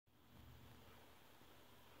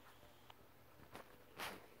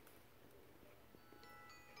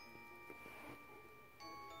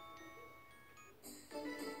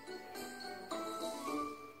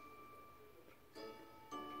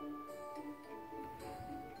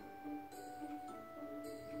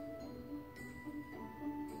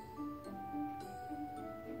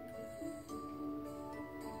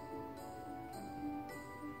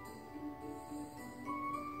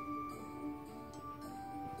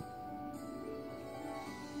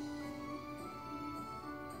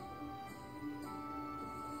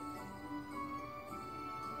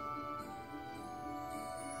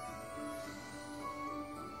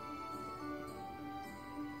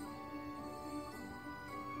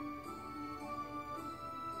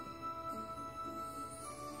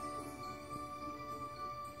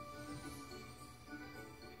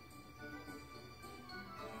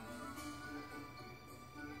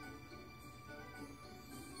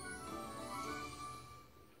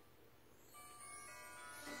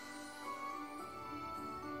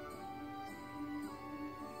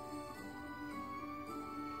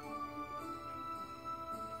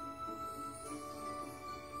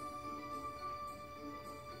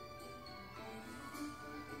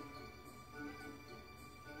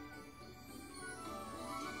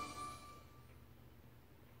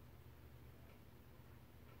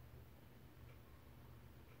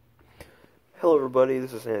Hello everybody,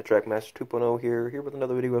 this is Santa Track Master 2.0 here with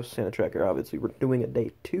another video of Santa Tracker. Obviously, we're doing a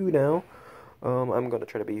day 2 now. I'm going to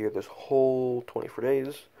try to be here this whole 24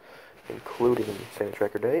 days, including Santa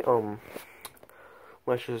Tracker Day.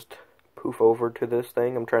 Let's just poof over to this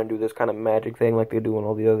thing. I'm trying to do this kind of magic thing like they do in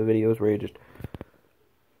all the other videos where you just...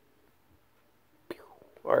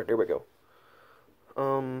 Alright, there we go.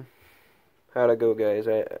 How'd it go, guys?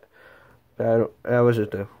 That was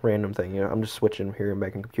just a random thing, you know. I'm just switching here and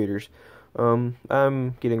back in computers.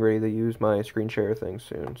 I'm getting ready to use my screen share thing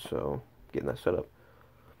soon, so getting that set up.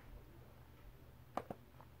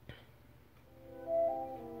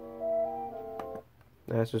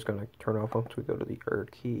 That's just gonna turn off once we go to the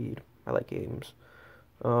arcade. I like games.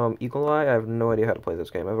 Eagle Eye, I have no idea how to play this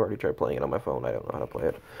game. I've already tried playing it on my phone. I don't know how to play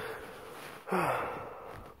it.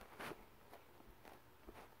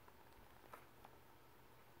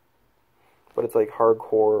 But it's like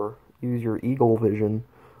hardcore, use your eagle vision.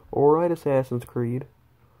 Alright, Assassin's Creed.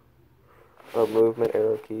 Movement,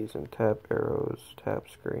 arrow keys, and tap arrows, tap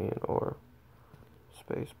screen, or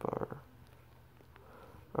spacebar.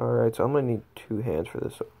 Alright, so I'm gonna need 2 hands for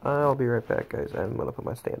this. So I'll be right back, guys. I'm gonna put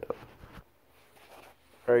my stand up.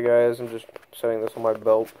 Alright, guys, I'm just setting this on my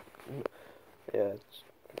belt. Yeah, it's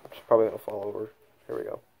probably gonna fall over. Here we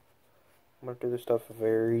go. I'm gonna do this stuff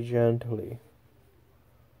very gently.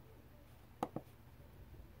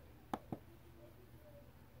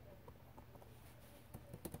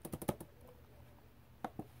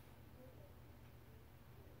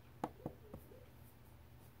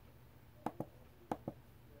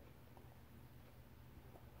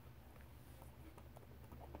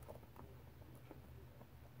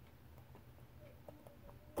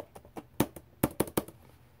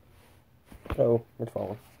 Oh, it's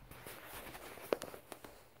falling.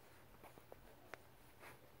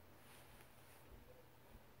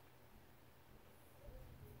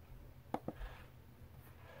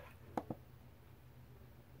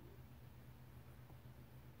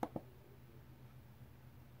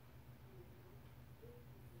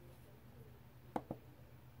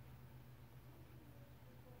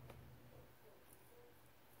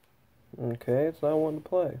 Okay, it's not wanting to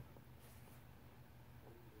play.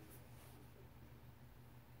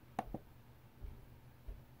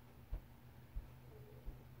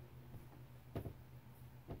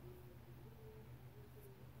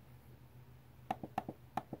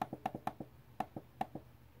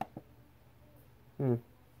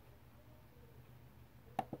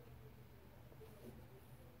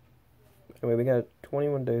 Anyway, we got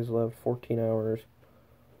 21 days left, 14 hours.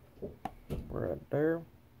 We're at there.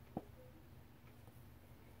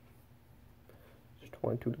 It's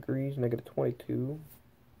 22 degrees, negative 22.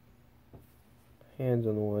 Hands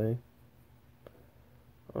in the way.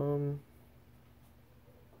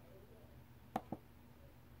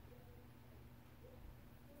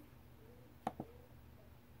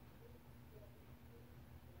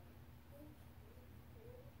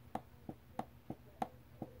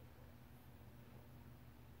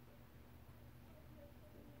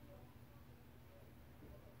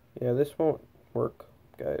 Yeah, this won't work,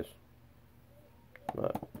 guys.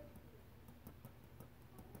 Not.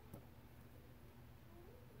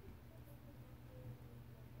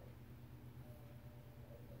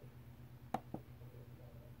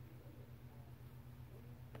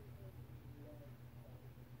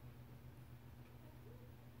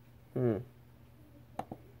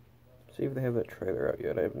 See if they have that trailer out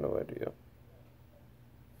yet. I have no idea.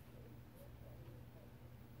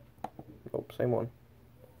 Nope, same one.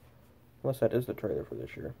 Unless that is the trailer for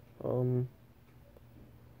this year.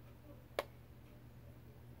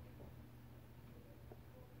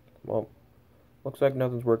 Well, looks like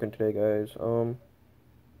nothing's working today, guys.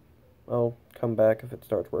 I'll come back if it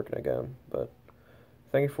starts working again. But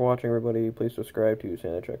thank you for watching, everybody. Please subscribe to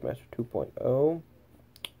Santa Track Master 2.0.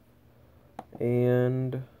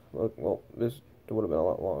 And look, well, this would have been a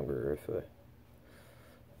lot longer if the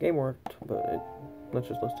game worked. But let's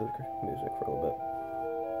just listen to the music for a little bit.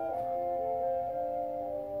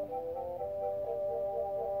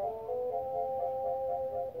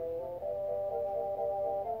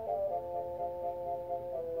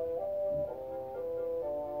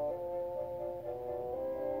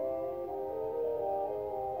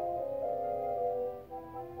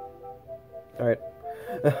 Alright.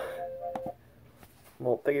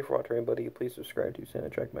 Well, thank you for watching, everybody. Please subscribe to Santa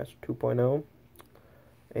Track Master 2.0.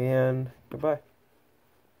 And goodbye.